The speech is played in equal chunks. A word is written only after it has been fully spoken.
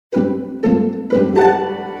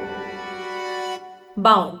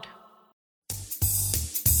Bound.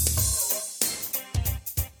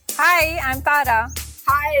 Hi, I'm Tara.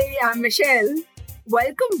 Hi, I'm Michelle.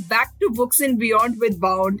 Welcome back to Books and Beyond with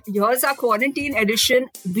Bound. Here's our quarantine edition.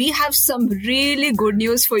 We have some really good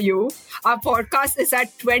news for you. Our podcast is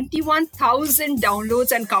at 21,000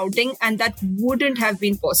 downloads and counting, and that wouldn't have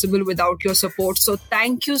been possible without your support. So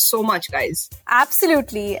thank you so much, guys.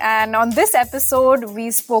 Absolutely. And on this episode,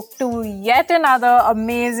 we spoke to yet another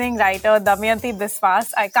amazing writer, Damayanti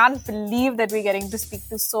Biswas. I can't believe that we're getting to speak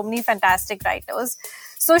to so many fantastic writers.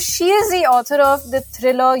 So she is the author of the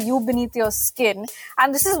thriller You Beneath Your Skin.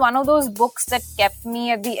 And this is one of those books that kept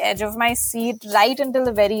me at the edge of my seat right until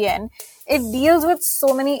the very end. It deals with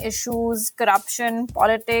so many issues, corruption,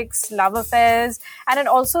 politics, love affairs, and it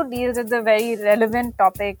also deals with the very relevant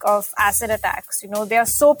topic of acid attacks. They are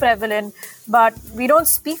so prevalent, but we don't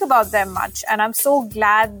speak about them much. And I'm so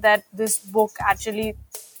glad that this book actually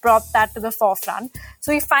brought that to the forefront.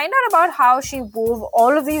 So we find out about how she wove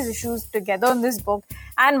all of these issues together in this book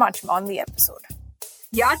and much more in the episode.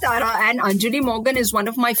 Yeah, Tara, and Anjali Morgan is one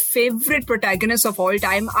of my favorite protagonists of all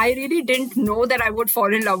time. I really didn't know that I would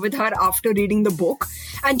fall in love with her after reading the book.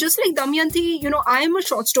 And just like Damayanti, I am a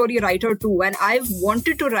short story writer too, and I've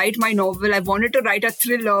wanted to write my novel. I've wanted to write a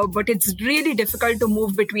thriller, but it's really difficult to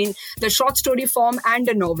move between the short story form and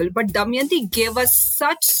a novel. But Damayanti gave us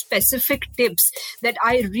such specific tips that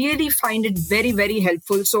I really find it very, very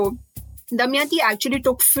helpful. So Damayanti actually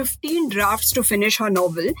took 15 drafts to finish her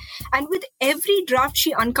novel, and with every draft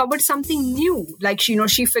she uncovered something new. Like she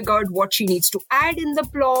figured what she needs to add in the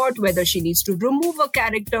plot, whether she needs to remove a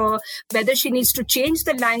character, whether she needs to change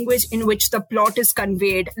the language in which the plot is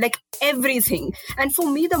conveyed, like everything. And for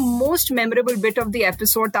me, the most memorable bit of the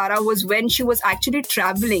episode, Tara, was when she was actually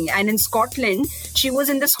traveling, and in Scotland she was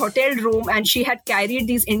in this hotel room and she had carried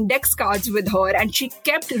these index cards with her, and she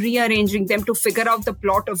kept rearranging them to figure out the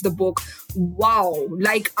plot of the book. Wow,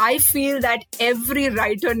 I feel that every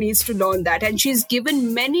writer needs to learn that, and she's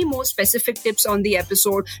given many more specific tips on the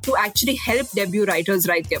episode to actually help debut writers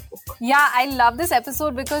write their book. Yeah, I love this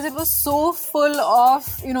episode because it was so full of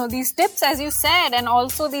these tips, as you said, and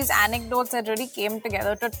also these anecdotes that really came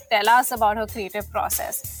together to tell us about her creative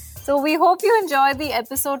process. So we hope you enjoyed the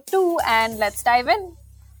episode too, and let's dive in.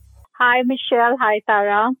 Hi Michelle, hi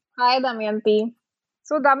Tara. Hi Damayanti.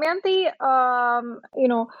 So Damayanti,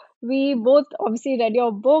 we both obviously read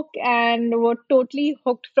your book and were totally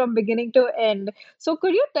hooked from beginning to end. So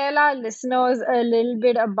could you tell our listeners a little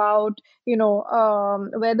bit about,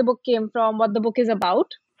 where the book came from, what the book is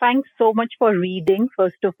about? Thanks so much for reading,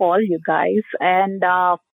 first of all, you guys. And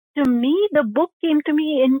to me, the book came to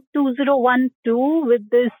me in 2012 with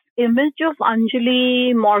this image of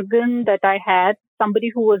Anjali Morgan that I had,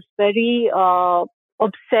 somebody who was very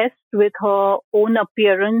obsessed with her own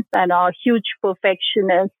appearance and a huge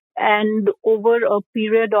perfectionist. And over a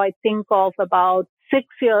period, I think, of about 6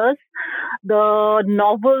 years, the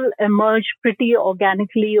novel emerged pretty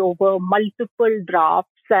organically over multiple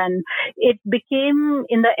drafts. And it became,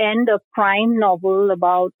 in the end, a crime novel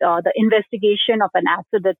about the investigation of an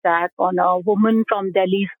acid attack on a woman from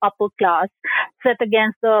Delhi's upper class, set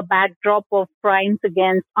against the backdrop of crimes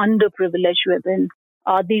against underprivileged women.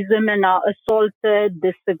 These women are assaulted,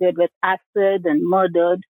 disfigured with acid, and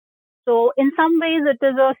murdered. So in some ways, it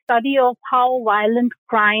is a study of how violent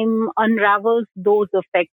crime unravels those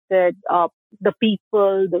affected, the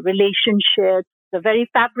people, the relationships, the very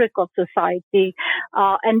fabric of society.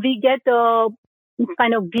 And we get a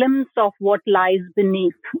kind of glimpse of what lies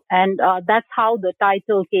beneath. And that's how the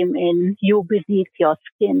title came in, You Beneath Your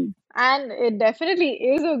Skin. And it definitely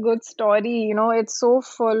is a good story. It's so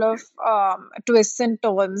full of twists and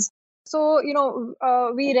turns. So,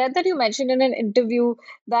 we read that you mentioned in an interview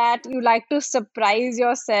that you like to surprise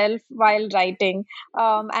yourself while writing,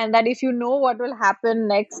 and that if you know what will happen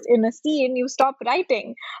next in a scene, you stop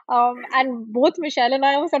writing. And both Michelle and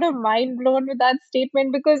I were sort of mind blown with that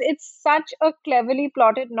statement because it's such a cleverly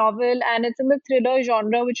plotted novel, and it's in the thriller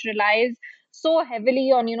genre, which relies so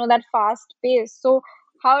heavily on, that fast pace. So,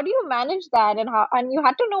 how do you manage that? And you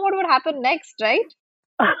had to know what would happen next, right?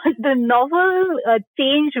 The novel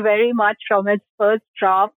changed very much from its first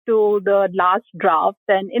draft to the last draft.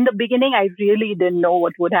 And in the beginning, I really didn't know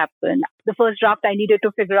what would happen. The first draft, I needed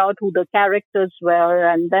to figure out who the characters were,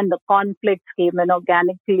 and then the conflicts came in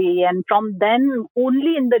organically. And from then,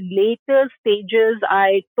 only in the later stages,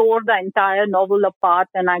 I tore the entire novel apart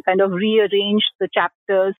and I kind of rearranged the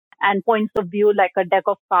chapters and points of view like a deck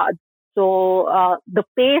of cards. So the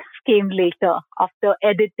pace came later after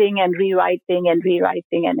editing and rewriting and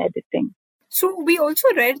editing. So we also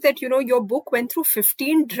read that, your book went through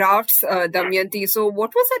 15 drafts, Damayanti. So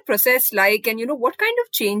what was that process like? And, what kind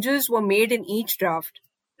of changes were made in each draft?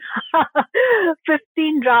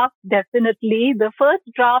 15 drafts, definitely. The first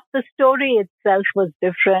draft, the story itself was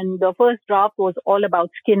different. The first draft was all about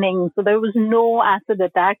skinning. So there was no acid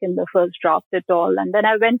attack in the first draft at all. And then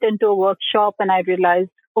I went into a workshop and I realized,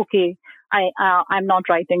 okay, I'm not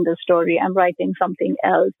writing the story. I'm writing something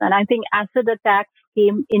else. And I think acid attacks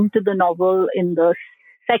came into the novel in the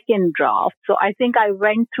second draft. So I think I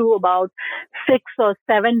went through about 6 or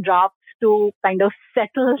 7 drafts to kind of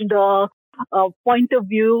settle the point of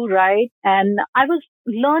view, right? And I was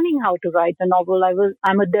learning how to write a novel.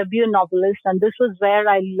 I'm a debut novelist, and this was where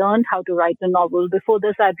I learned how to write a novel. Before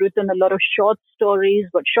this, I'd written a lot of short stories,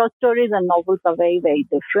 but short stories and novels are very, very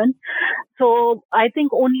different. So I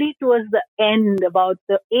think only towards the end, about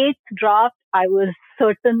the 8th draft, I was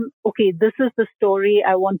certain, okay, this is the story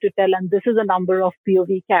I want to tell, and this is a number of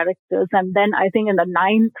POV characters. And then I think in the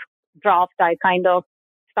 9th draft, I kind of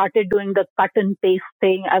started doing the cut and paste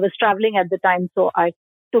thing. I was traveling at the time, so I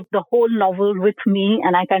took the whole novel with me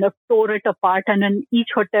and I kind of tore it apart. And in each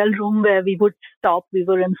hotel room where we would stop, we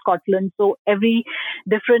were in Scotland. So every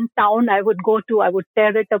different town I would go to, I would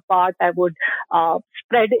tear it apart. I would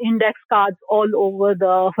spread index cards all over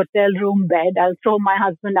the hotel room bed. I'll throw my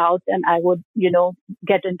husband out and I would,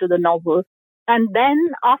 get into the novel. And then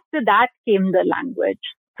after that came the language.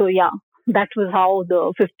 So yeah. That was how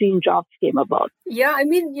the 15 drafts came about. Yeah, I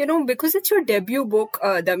mean, because it's your debut book,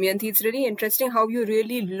 Damayanti, it's really interesting how you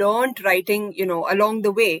really learned writing, along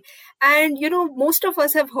the way. And, most of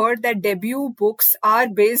us have heard that debut books are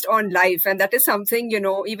based on life. And that is something,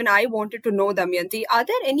 even I wanted to know, Damayanti. Are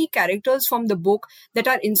there any characters from the book that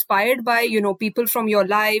are inspired by, people from your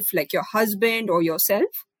life, like your husband or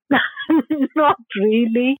yourself? Not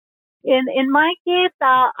really. In my case,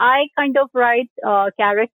 I kind of write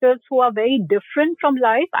characters who are very different from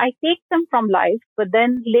life. I take them from life, but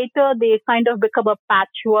then later they kind of become a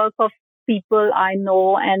patchwork of people I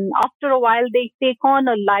know. And after a while, they take on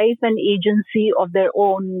a life and agency of their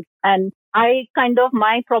own. And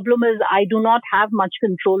my problem is I do not have much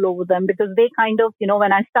control over them because they kind of,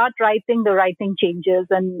 when I start writing, the writing changes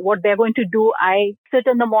and what they're going to do, I sit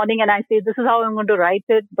in the morning and I say, this is how I'm going to write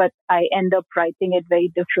it, but I end up writing it very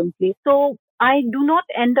differently. So I do not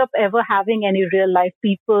end up ever having any real life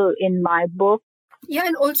people in my book. Yeah,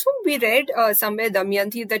 and also we read somewhere,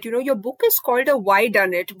 Damayanti, that, your book is called a Why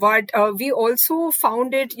Done It, but we also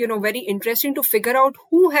found it, very interesting to figure out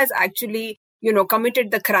who has actually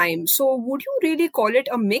committed the crime. So would you really call it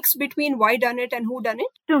a mix between why done it and who done it?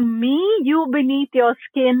 To me, You Beneath Your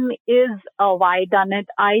Skin is a why done it.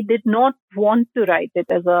 I did not want to write it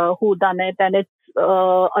as a who done it. And it's a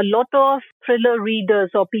lot of thriller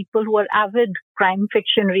readers or people who are avid crime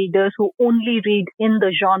fiction readers who only read in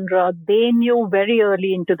the genre. They knew very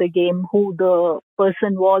early into the game who the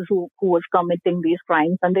person was who was committing these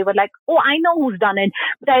crimes. And they were like, oh, I know who's done it.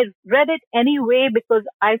 But I read it anyway because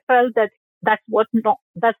I felt that that's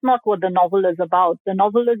not what the novel is about. The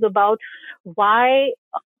novel is about why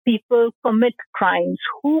people commit crimes,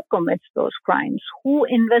 who commits those crimes, who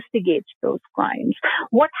investigates those crimes,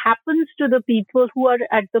 what happens to the people who are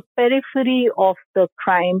at the periphery of the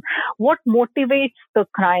crime, what motivates the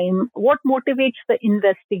crime, what motivates the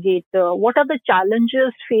investigator, what are the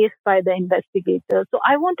challenges faced by the investigator. So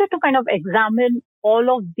I wanted to kind of examine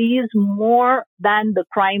all of these more than the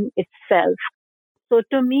crime itself. So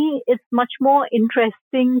to me, it's much more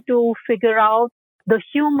interesting to figure out the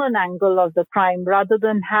human angle of the crime rather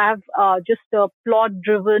than have just a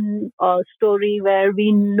plot-driven story where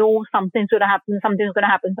we know something's going to happen,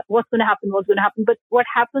 what's going to happen. But what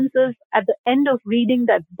happens is at the end of reading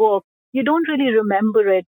that book, you don't really remember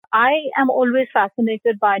it. I am always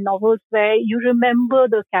fascinated by novels where you remember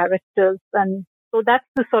the characters. And so that's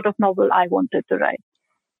the sort of novel I wanted to write.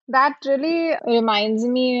 That really reminds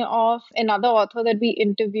me of another author that we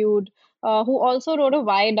interviewed who also wrote a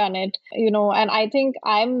Why Done It, and I think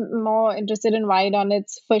I'm more interested in Why Done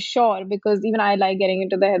It for sure, because even I like getting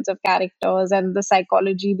into the heads of characters and the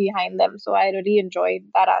psychology behind them. So I really enjoyed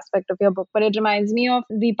that aspect of your book. But it reminds me of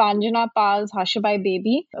the Panjana Pal's Hushabye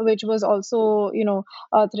Baby, which was also,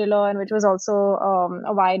 a thriller and which was also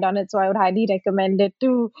a Why Done It. So I would highly recommend it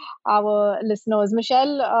to our listeners.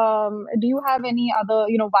 Michelle, do you have any other,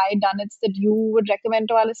 Why Done It's that you would recommend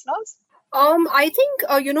to our listeners? I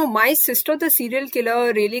think, My Sister, the Serial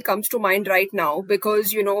Killer really comes to mind right now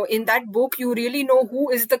because, in that book, you really know who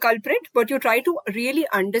is the culprit, but you try to really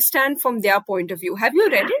understand from their point of view. Have you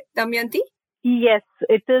read it, Damayanti? Yes,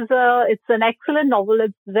 it's an excellent novel.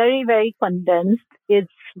 It's very, very condensed. It's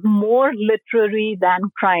more literary than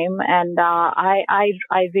crime, and I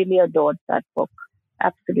really adored that book.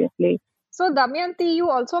 Absolutely. So, Damayanti, you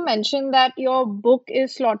also mentioned that your book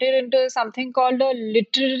is slotted into something called a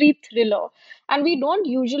literary thriller. And we don't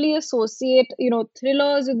usually associate,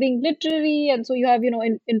 thrillers with being literary. And so you have,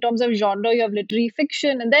 in terms of genre, you have literary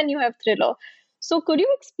fiction and then you have thriller. So could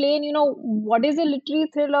you explain, what is a literary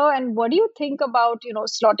thriller and what do you think about,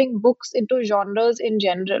 slotting books into genres in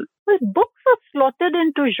general? Well, books are slotted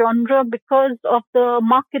into genre because of the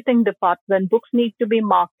marketing department. Books need to be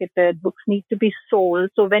marketed, books need to be sold.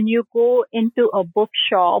 So when you go into a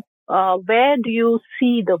bookshop, where do you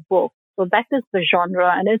see the book? So that is the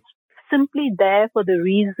genre, and it's simply there for the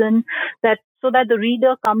reason that so that the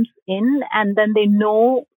reader comes in and then they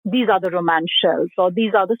know these are the romance shelves or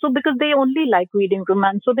these are the, so because they only like reading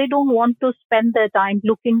romance, so they don't want to spend their time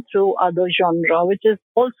looking through other genre, which is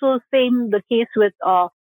also same the case with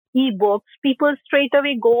ebooks. People straight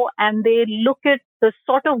away go and they look at the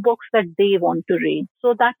sort of books that they want to read.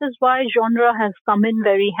 So that is why genre has come in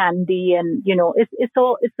very handy, and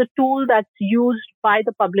it's a tool that's used by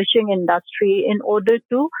the publishing industry in order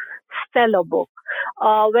to sell a book.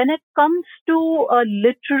 When it comes to a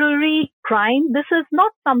literary crime, this is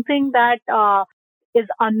not something that is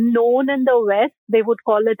unknown in the West. They would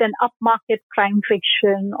call it an upmarket crime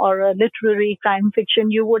fiction or a literary crime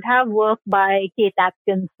fiction. You would have work by Kate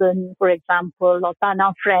Atkinson, for example, or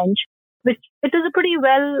Tana French, which it is a pretty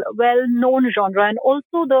well known genre, and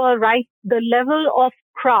also the level of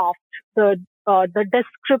craft, the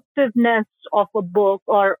descriptiveness of a book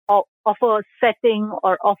or of a setting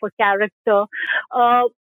or of a character.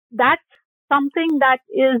 That's something that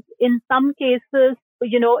is in some cases,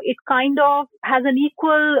 it kind of has an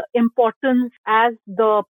equal importance as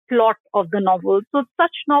the plot of the novel. So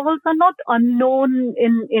such novels are not unknown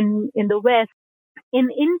in the West. In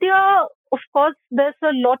India, of course, there's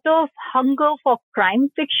a lot of hunger for crime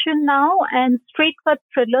fiction now and straight cut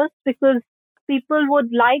thrillers because people would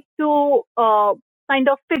like to kind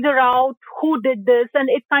of figure out who did this, and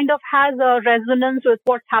it kind of has a resonance with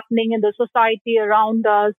what's happening in the society around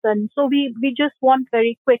us. And so we just want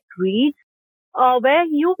very quick reads. Where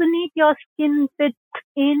You Beneath Your Skin fits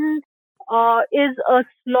in is a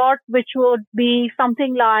slot which would be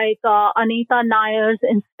something like Anita Nair's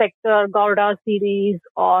Inspector Gowda series,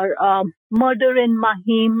 or Murder in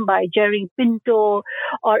Mahim by Jerry Pinto,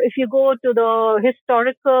 or if you go to the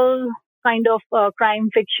historical kind of crime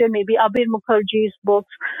fiction, maybe Abir Mukherjee's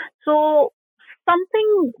books. So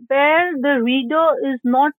something where the reader is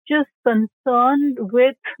not just concerned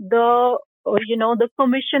with the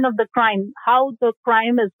commission of the crime, how the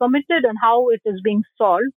crime is committed and how it is being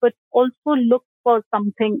solved, but also look for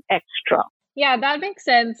something extra. Yeah, that makes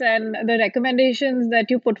sense. And the recommendations that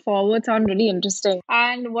you put forward sound really interesting.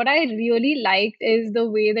 And what I really liked is the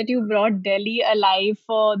way that you brought Delhi alive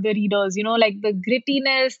for the readers, like the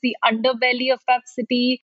grittiness, the underbelly of that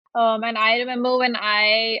city. And I remember when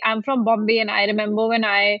I'm from Bombay, and I remember when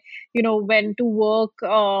I, went to work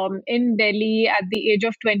in Delhi at the age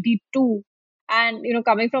of 22. And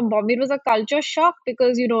coming from Bombay, it was a culture shock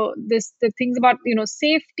because the things about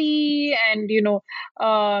safety and dealing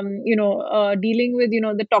with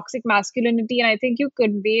the toxic masculinity, and I think you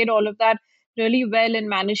conveyed all of that really well and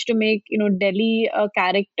managed to make Delhi a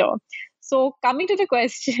character. So coming to the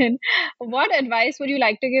question, what advice would you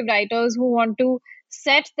like to give writers who want to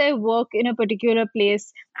set their work in a particular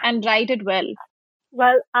place and write it well?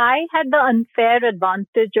 Well, I had the unfair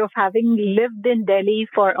advantage of having lived in Delhi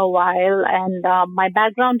for a while, and my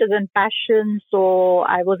background is in fashion. So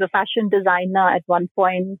I was a fashion designer at one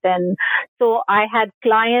point, and so I had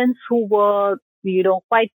clients who were,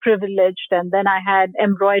 quite privileged, and then I had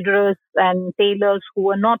embroiderers and tailors who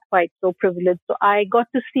were not quite so privileged. So I got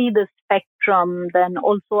to see the spectrum. Then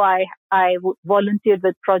also I volunteered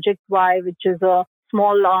with Project Y, which is a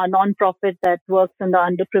small non-profit that works in the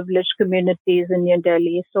underprivileged communities in New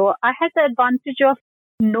Delhi. So I had the advantage of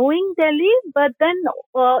knowing Delhi, but then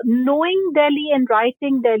knowing Delhi and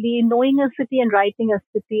writing Delhi, knowing a city and writing a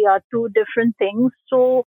city are two different things.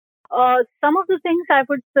 So some of the things I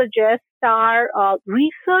would suggest are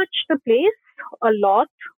research the place a lot,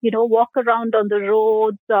 walk around on the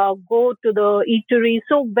roads, go to the eateries.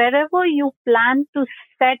 So wherever you plan to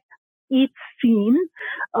set each scene,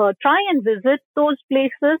 try and visit those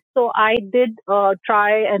places. So I did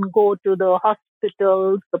try and go to the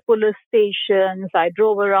hospitals, the police stations. I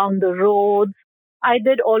drove around the roads. I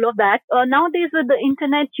did all of that. Nowadays with the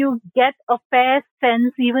internet, you get a fair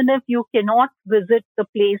sense, even if you cannot visit the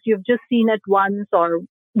place, you've just seen it once or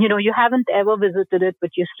you haven't ever visited it,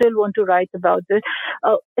 but you still want to write about it,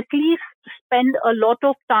 at least spend a lot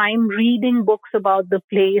of time reading books about the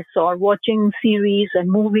place or watching series and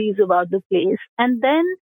movies about the place. And then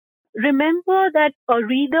remember that a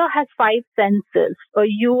reader has five senses.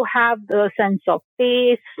 You have the sense of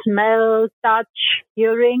taste, smell, touch,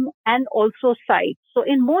 hearing, and also sight. So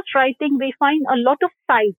in most writing, we find a lot of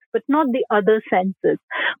sight, but not the other senses.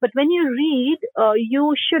 But when you read,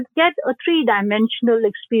 you should get a three-dimensional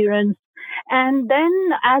experience. And then,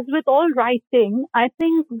 as with all writing, I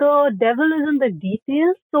think the devil is in the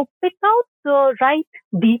details. So pick out the right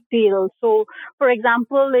details. So, for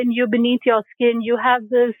example, in You Beneath Your Skin, you have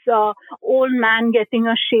this old man getting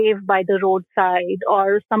a shave by the roadside,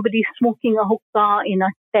 or somebody smoking a hookah in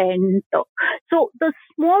a tent. So the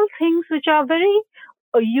small things which are very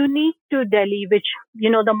unique to Delhi, which,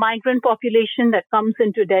 the migrant population that comes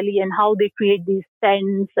into Delhi and how they create these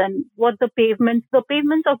tents and what the pavements of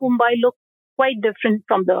Mumbai look quite different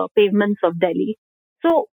from the pavements of Delhi.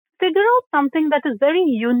 So figure out something that is very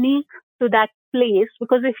unique to that place,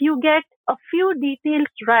 because if you get a few details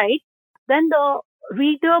right, then the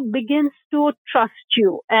reader begins to trust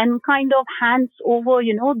you and kind of hands over,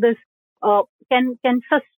 this, can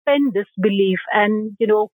suspend disbelief and,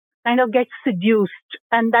 kind of get seduced.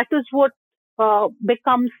 And that is what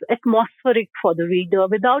becomes atmospheric for the reader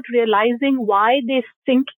without realizing why they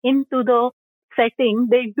sink into the setting.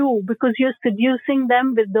 They do, because you're seducing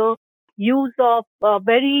them with the use of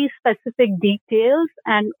very specific details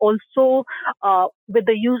and also with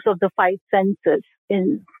the use of the five senses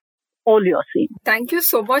in all your scenes. Thank you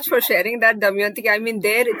so much for sharing that, Damayanti. I mean,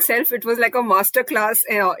 there itself, it was like a masterclass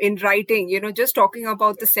in writing, just talking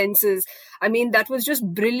about the senses. I mean, that was just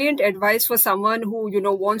brilliant advice for someone who,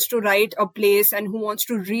 wants to write a place and who wants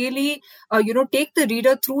to really, take the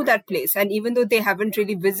reader through that place. And even though they haven't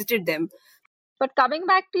really visited them. But coming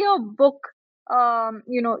back to your book,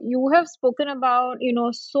 you have spoken about,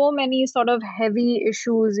 so many sort of heavy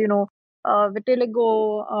issues,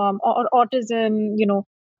 vitiligo, or autism,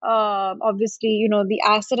 obviously, the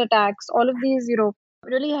acid attacks, all of these,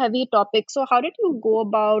 really heavy topics. So how did you go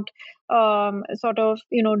about sort of,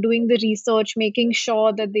 doing the research, making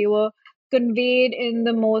sure that they were conveyed in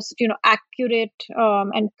the most, accurate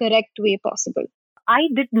and correct way possible? I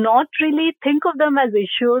did not really think of them as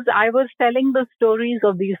issues. I was telling the stories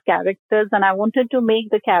of these characters, and I wanted to make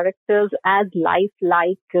the characters as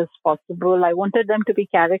lifelike as possible. I wanted them to be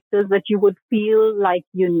characters that you would feel like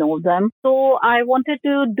you know them. So I wanted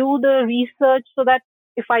to do the research so that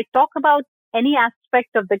if I talk about any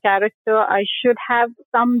aspect of the character, I should have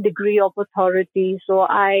some degree of authority. So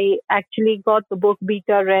I actually got the book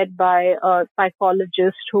beta read by a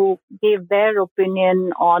psychologist who gave their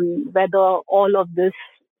opinion on whether all of this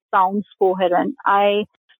sounds coherent. I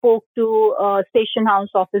spoke to a station house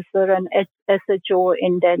officer and SHO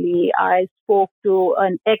in Delhi. I spoke to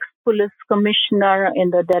an ex-police commissioner in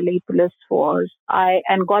the Delhi police force.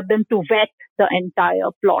 And got them to vet the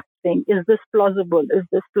entire plot thing. Is this plausible? Is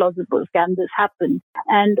this plausible? Can this happen?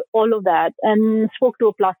 And all of that. And spoke to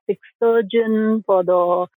a plastic surgeon for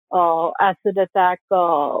the acid attack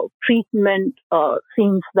treatment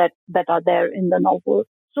scenes that are there in the novel.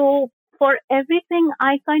 So for everything,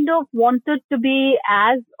 I kind of wanted to be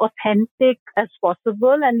as authentic as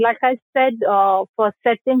possible. And like I said, for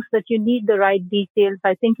settings that you need the right details.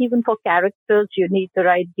 I think even for characters, you need the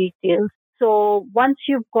right details. So once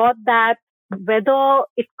you've got that, whether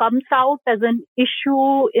it comes out as an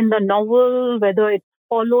issue in the novel, whether it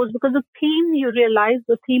follows, because the theme, you realize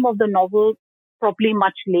the theme of the novel probably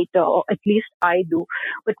much later, or at least I do.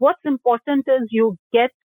 But what's important is you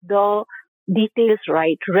get the details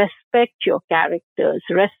right, respect your characters,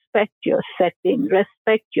 respect your setting,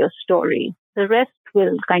 respect your story. The rest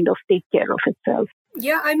will kind of take care of itself.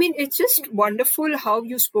 Yeah, I mean, it's just wonderful how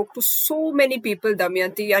you spoke to so many people,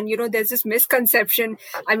 Damayanti. And, there's this misconception.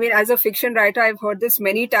 I mean, as a fiction writer, I've heard this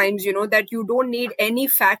many times, that you don't need any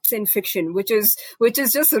facts in fiction, which is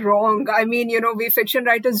just wrong. I mean, we fiction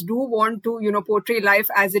writers do want to, portray life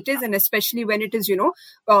as it is. And especially when it is,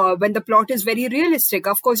 when the plot is very realistic.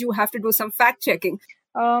 Of course, you have to do some fact checking.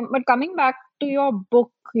 But coming back to your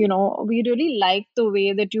book, we really like the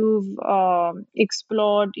way that you've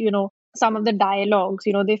explored, some of the dialogues.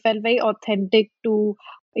 They felt very authentic to,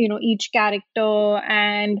 each character,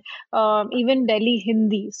 and even Delhi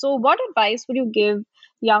Hindi. So what advice would you give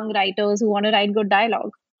young writers who want to write good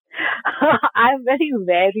dialogue? I'm very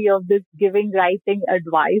wary of this giving writing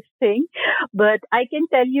advice thing, but I can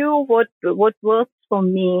tell you what works for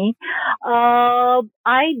me.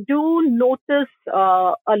 I do notice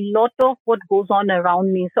a lot of what goes on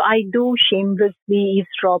around me, so I do shamelessly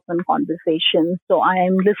eavesdrop on conversations. So I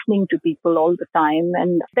am listening to people all the time,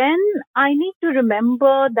 and then I need to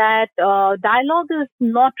remember that dialogue is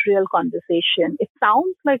not real conversation. It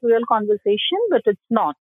sounds like real conversation, but it's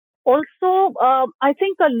not. Also, I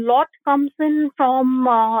think a lot comes in from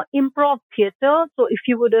improv theater. So if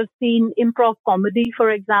you would have seen improv comedy,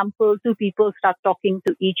 for example, two people start talking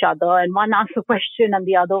to each other and one asks a question and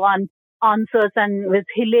the other one answers, and with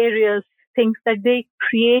hilarious things that they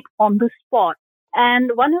create on the spot.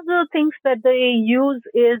 And one of the things that they use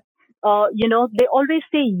is, they always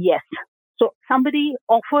say yes. So somebody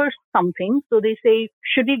offers something. So they say,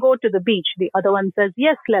 should we go to the beach? The other one says,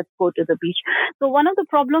 yes, let's go to the beach. So one of the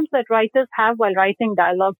problems that writers have while writing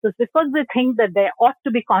dialogues is because they think that there ought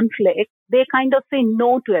to be conflict, they kind of say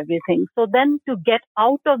no to everything. So then to get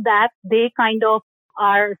out of that, they kind of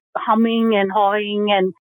are humming and hawing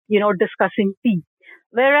and, discussing tea.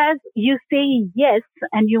 Whereas you say yes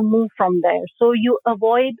and you move from there. So you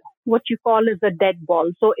avoid what you call is a dead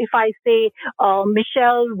ball. So if I say,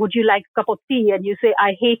 Michelle, would you like a cup of tea? And you say,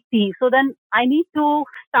 I hate tea. So then I need to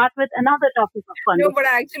start with another topic of fun. No, but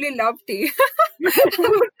I actually love tea.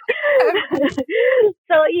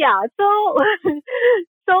 So yeah,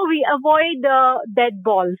 so we avoid dead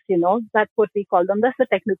balls, that's what we call them. That's the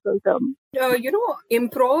technical term.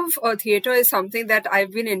 Improv theater is something that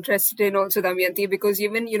I've been interested in also, Damayanti, because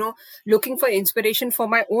even, looking for inspiration for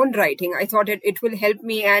my own writing, I thought it will help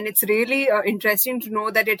me. And it's really interesting to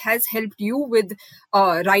know that it has helped you with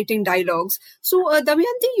writing dialogues. So,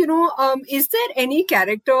 Damayanti, is there any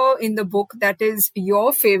character in the book that is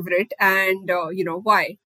your favorite and,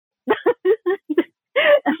 why?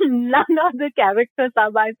 None of the characters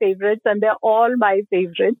are my favorites, and they're all my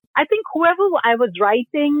favorites. I think whoever I was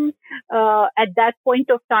writing at that point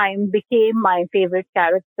of time became my favorite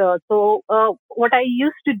character. So what I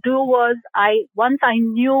used to do was, once I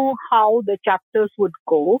knew how the chapters would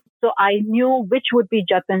go, so I knew which would be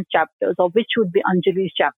Jatin's chapters or which would be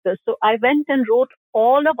Anjali's chapters. So I went and wrote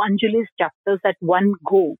all of Anjali's chapters at one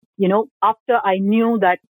go, after I knew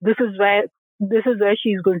that this is where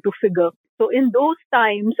she's going to figure. So in those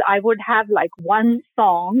times, I would have like one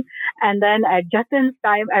song, and then at Jatin's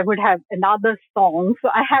time, I would have another song. So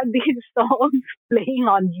I had these songs playing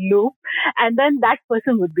on loop, and then that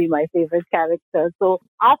person would be my favorite character. So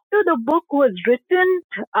after the book was written,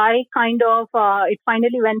 I kind of, it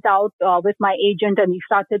finally went out with my agent and he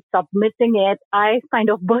started submitting it. I kind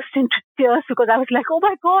of burst into tears because I was like, oh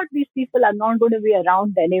my God, these people are not going to be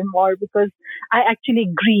around anymore, because I actually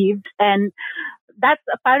grieved. And that's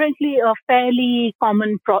apparently a fairly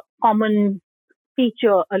common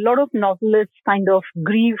feature. A lot of novelists kind of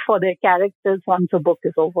grieve for their characters once a book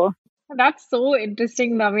is over. That's so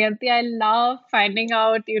interesting, Damayanti. I love finding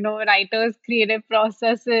out, writers' creative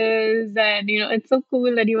processes, and it's so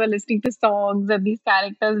cool that you were listening to songs and these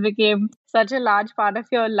characters became such a large part of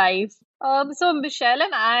your life. So Michelle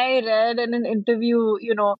and I read in an interview,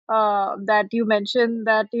 that you mentioned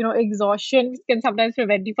that, exhaustion can sometimes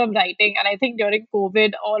prevent you from writing. And I think during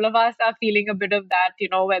COVID, all of us are feeling a bit of that,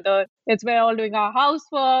 whether it's we're all doing our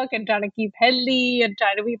housework and trying to keep healthy and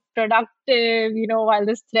trying to be productive, while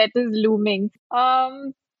this threat is looming.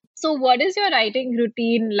 So what is your writing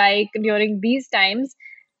routine like during these times?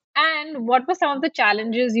 And what were some of the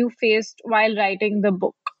challenges you faced while writing the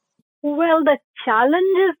book? Well, the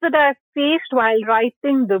challenges that I faced while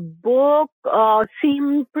writing the book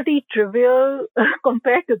seem pretty trivial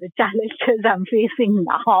compared to the challenges I'm facing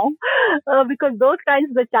now, because those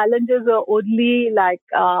kinds of challenges are only like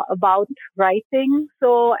about writing.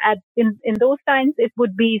 So in those times, it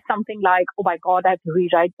would be something like, oh my God, I have to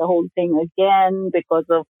rewrite the whole thing again because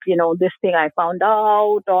of, this thing I found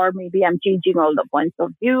out, or maybe I'm changing all the points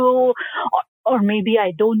of view, or maybe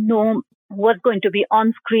I don't know what's going to be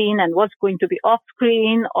on screen and what's going to be off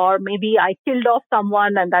screen, or maybe I killed off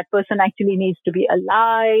someone and that person actually needs to be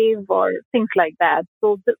alive, or things like that.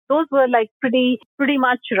 So those were like pretty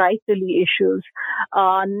much writerly issues.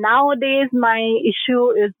 Nowadays, my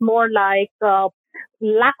issue is more like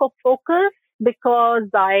lack of focus, because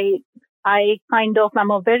I kind of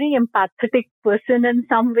am a very empathetic person in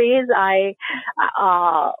some ways. I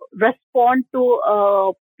respond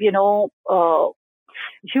to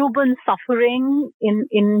human suffering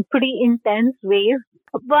in pretty intense ways.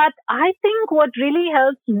 But I think what really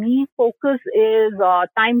helps me focus is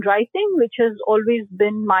timed writing, which has always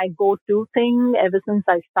been my go-to thing ever since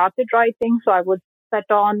I started writing. So I would set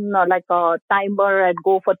on like a timer and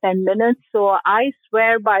go for 10 minutes. So I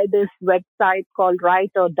swear by this website called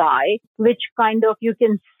Write or Die, which kind of you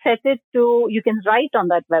can set it to, you can write on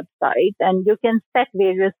that website and you can set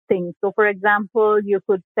various things. So for example, you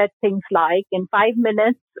could set things like in 5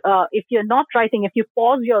 minutes, if you're not writing, if you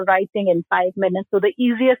pause your writing in 5 minutes, so the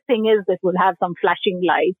easiest thing is it will have some flashing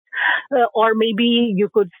lights, or maybe you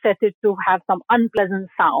could set it to have some unpleasant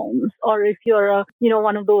sounds, or if you're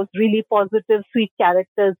one of those really positive, sweet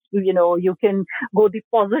characters, you can go the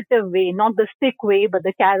positive way, not the stick way, but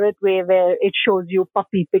the carrot way, where it shows you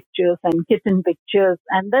puppy pictures and kitten pictures.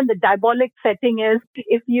 And then the diabolic setting is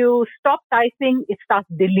if you stop typing, it starts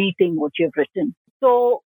deleting what you've written.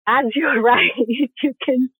 So as you write, you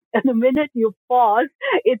can, and the minute you pause,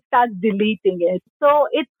 it starts deleting it. So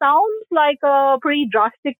it sounds like a pretty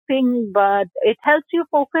drastic thing, but it helps you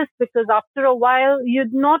focus, because after a while, you're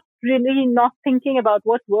not thinking about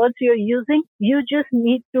what words you're using. You just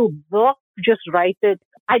need to just write it.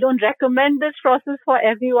 I don't recommend this process for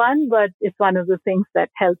everyone, but it's one of the things that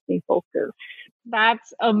helps me focus.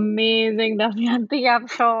 That's amazing, Damayanti. I'm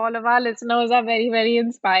sure all of our listeners are very, very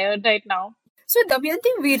inspired right now. So,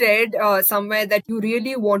 Damayanti, we read somewhere that you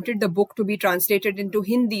really wanted the book to be translated into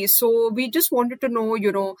Hindi. So, we just wanted to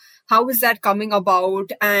know, how is that coming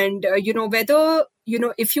about? And, whether,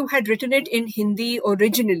 if you had written it in Hindi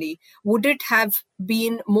originally, would it have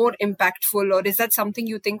been more impactful, or is that something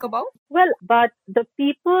you think about? Well, but the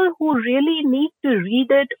people who really need to read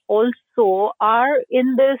it also are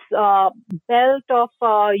in this belt of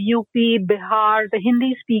UP, Bihar, the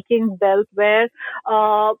Hindi-speaking belt, where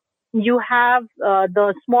you have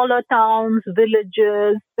the smaller towns,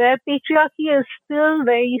 villages, where patriarchy is still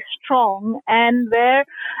very strong, and where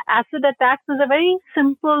acid attacks is a very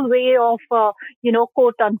simple way of,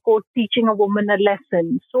 quote unquote, teaching a woman a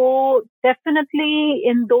lesson. So definitely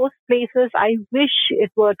in those places, I wish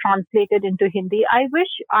it were translated into Hindi. I wish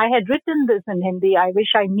I had written this in Hindi. I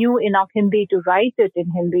wish I knew enough Hindi to write it in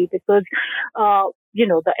Hindi, because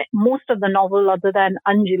most of the novel, other than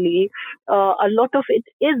Anjali, a lot of it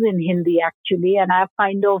is in Hindi actually, and I've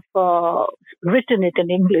kind of written it in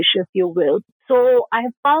English, if you will. So I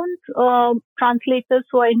have found translators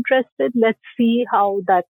who are interested. Let's see how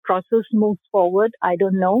that process moves forward. I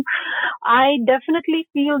don't know. I definitely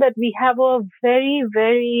feel that we have a very,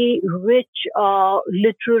 very rich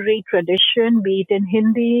literary tradition, be it in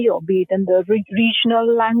Hindi or be it in the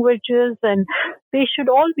regional languages, and they should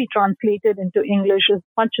all be translated into English as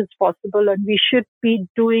much as possible, and we should be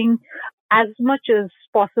doing as much as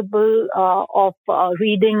possible of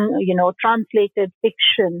reading, translated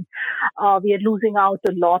fiction. We are losing out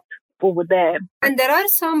a lot over there. And there are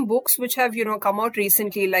some books which have, come out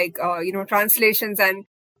recently, like, translations, and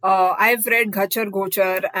I've read Ghachar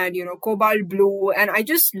Gochar and, Cobalt Blue, and I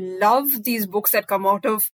just love these books that come out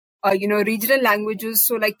of, regional languages.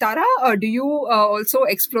 So like Tara, do you also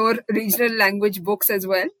explore regional language books as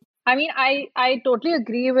well? I mean, I totally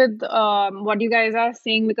agree with what you guys are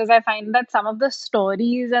saying, because I find that some of the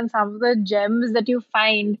stories and some of the gems that you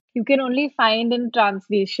find, you can only find in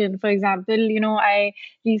translation. For example, I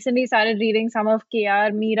recently started reading some of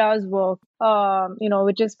K.R. Mira's work,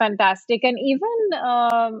 which is fantastic. And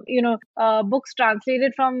even, books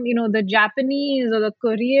translated from, the Japanese or the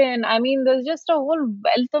Korean. I mean, there's just a whole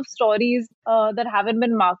wealth of stories that haven't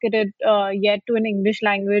been marketed yet to an English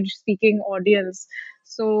language speaking audience.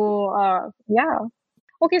 So, yeah.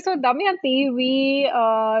 Okay, so Damayanti, we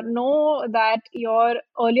know that your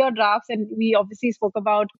earlier drafts, and we obviously spoke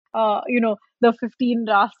about, the 15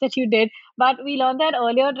 drafts that you did, but we learned that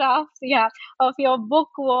earlier drafts, of your book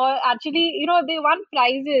were actually, they won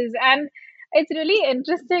prizes. And it's really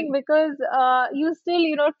interesting because you still,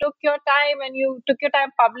 took your time and you took your time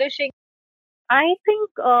publishing. I think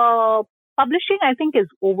publishing, I think, is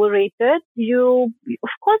overrated. Of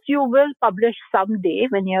course, you will publish someday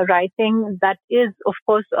when you're writing. That is, of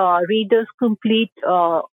course, readers complete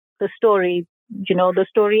the story. The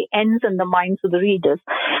story ends in the minds of the readers.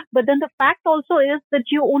 But then the fact also is that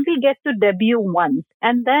you only get to debut once.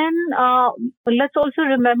 And then let's also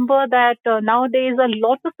remember that nowadays a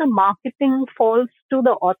lot of the marketing falls to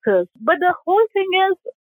the authors. But the whole thing is,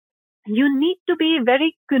 you need to be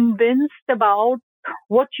very convinced about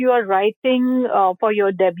what you are writing for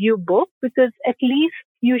your debut book, because at least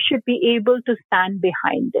you should be able to stand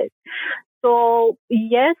behind it. So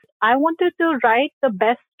yes, I wanted to write the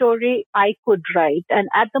best story I could write. And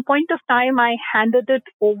at the point of time I handed it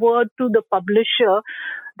over to the publisher,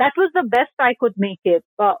 that was the best I could make it.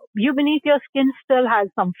 You Beneath Your Skin still has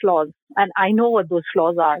some flaws, and I know what those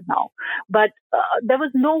flaws are now. But there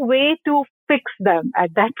was no way to fix them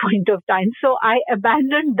at that point of time. So I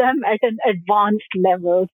abandoned them at an advanced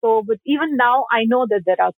level. So, but even now, I know that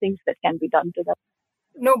there are things that can be done to them.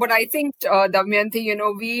 No, but I think, Damayanti,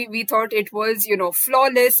 we thought it was,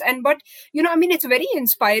 flawless. But, I mean, it's very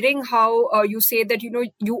inspiring how you say that,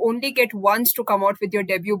 you only get once to come out with your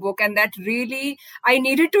debut book. And that really, I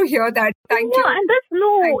needed to hear that. Thank you. Yeah, and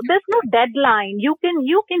there's no deadline. You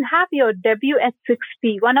can have your debut at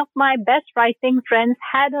 60. One of my best writing friends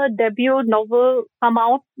had her debut novel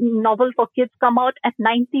for kids come out at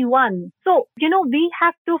 91. So, we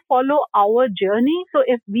have to follow our journey. So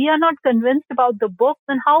if we are not convinced about the book,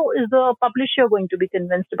 then how is the publisher going to be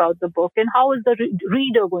convinced about the book? And how is the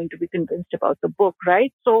reader going to be convinced about the book,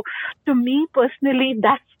 right? So to me personally,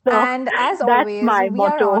 that's always, my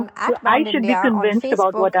motto. I should be convinced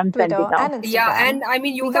about what I'm sending out. Yeah, and I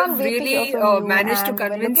mean, you have really managed to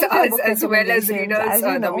convince us as well as readers,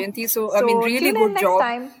 Damayanti. So, I mean, really good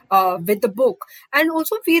job with the book. And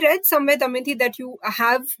also, we read somewhere, Damayanti, that you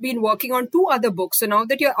have been working on 2 other books. So now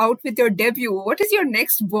that you're out with your debut, what is your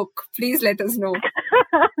next book? Please let us know.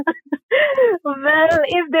 Well,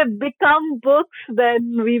 if they become books,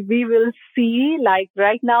 then we will see. Like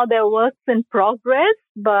right now, they're works in progress,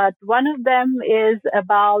 but one of them is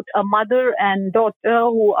about a mother and daughter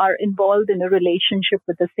who are involved in a relationship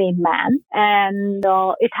with the same man, and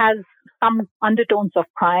it has some undertones of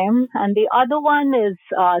crime. And the other one is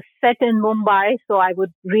set in Mumbai, so I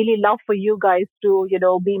would really love for you guys to,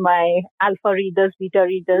 be my alpha readers, beta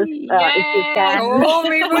readers, if you can. Oh,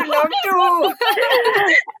 we would love to.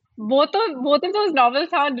 Both of those novels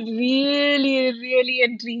sound really, really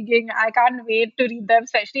intriguing. I can't wait to read them,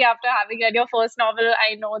 especially after having read your first novel.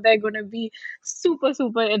 I know they're going to be super,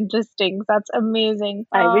 super interesting. That's amazing.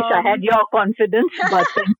 I wish I had your confidence, but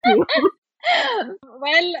thank you.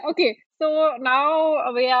 Well, okay. So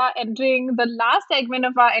now we are entering the last segment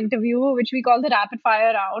of our interview, which we call the rapid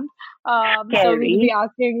fire round. So we'll be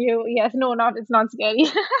asking you, it's not scary.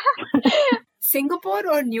 Singapore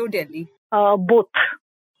or New Delhi? Both.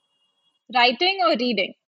 Writing or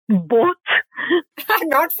reading? Both.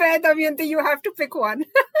 Not fair, Damayanti. You have to pick one.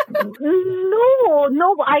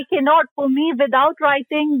 No, I cannot. For me, without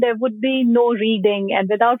writing, there would be no reading. And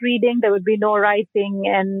without reading, there would be no writing.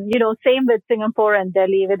 And, same with Singapore and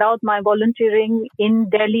Delhi. Without my volunteering in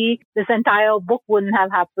Delhi, this entire book wouldn't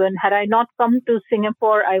have happened. Had I not come to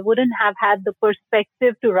Singapore, I wouldn't have had the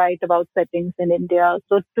perspective to write about settings in India.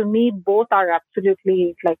 So to me, both are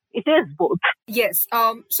absolutely, it is both. Yes.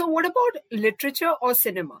 So what about literature or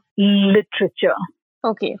cinema? Literature.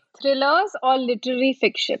 Okay. Thrillers or literary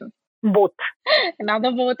fiction? Both.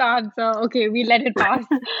 Another both answer. Okay, we let it pass.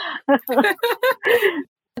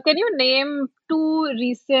 Can you name 2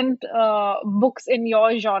 recent books in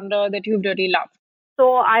your genre that you've really loved?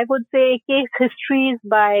 So I would say Case Histories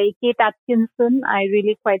by Kate Atkinson. I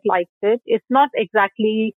really quite liked it. It's not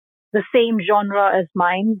exactly the same genre as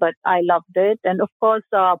mine, but I loved it. And of course,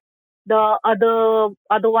 the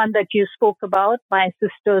other one that you spoke about, My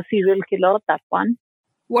Sister, Serial Killer, that one.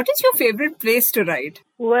 What is your favorite place to write?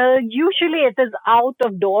 Well, usually it is out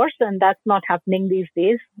of doors, and that's not happening these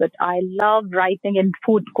days. But I love writing in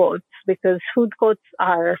food courts because food courts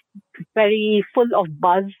are very full of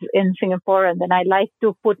buzz in Singapore. And then I like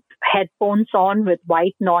to put headphones on with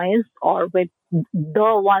white noise or with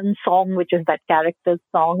the one song, which is that character's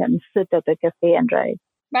song, and sit at a cafe and write.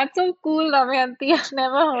 That's so cool, Damayanti. I've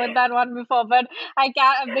never heard that one before, but I've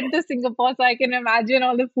been to Singapore, so I can imagine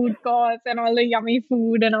all the food courts and all the yummy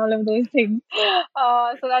food and all of those things.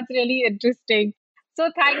 So that's really interesting. So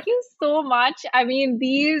thank you so much. I mean,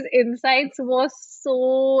 these insights were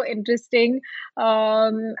so interesting.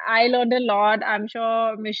 I learned a lot. I'm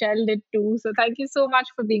sure Michelle did too. So thank you so much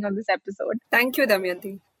for being on this episode. Thank you,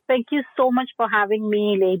 Damayanti. Thank you so much for having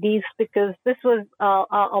me, ladies, because this was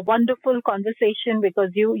a wonderful conversation because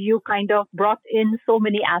you kind of brought in so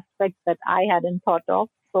many aspects that I hadn't thought of.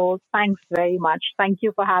 So thanks very much. Thank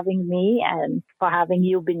you for having me and for having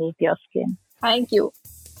you beneath your skin. Thank you.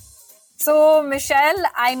 So, Michelle,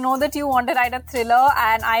 I know that you want to write a thriller,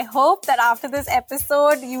 and I hope that after this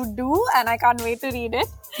episode you do, and I can't wait to read it.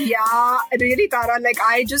 Yeah, really, Tara.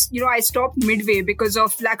 I just, I stopped midway because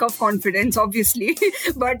of lack of confidence, obviously.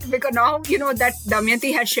 But because now, that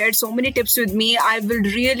Damayanti has shared so many tips with me, I will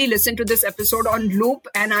really listen to this episode on loop,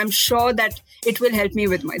 and I'm sure that it will help me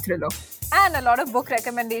with my thriller. And a lot of book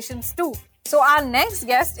recommendations too. So our next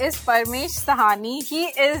guest is Parmesh Sahani. He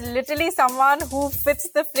is literally someone who fits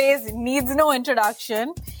the phrase needs no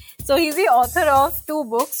introduction. So he's the author of 2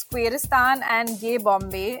 books, Queeristan and Gay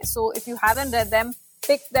Bombay. So if you haven't read them,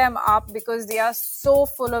 pick them up because they are so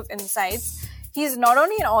full of insights. He's not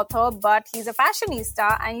only an author, but he's a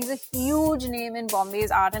fashionista and he's a huge name in Bombay's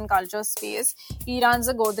art and culture space. He runs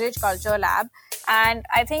a Godrej Culture Lab. And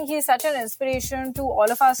I think he's such an inspiration to all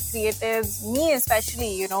of us creatives, me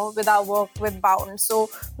especially, with our work with Bound. So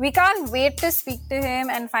we can't wait to speak to him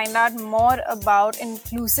and find out more about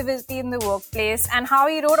inclusivity in the workplace and how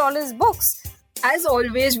he wrote all his books. As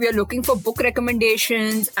always, we are looking for book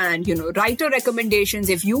recommendations and, writer recommendations.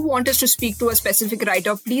 If you want us to speak to a specific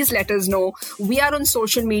writer, please let us know. We are on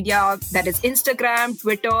social media, that is Instagram,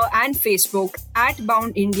 Twitter, and Facebook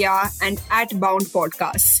 @Bound India and @Bound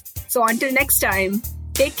Podcasts. So until next time,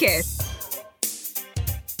 take care.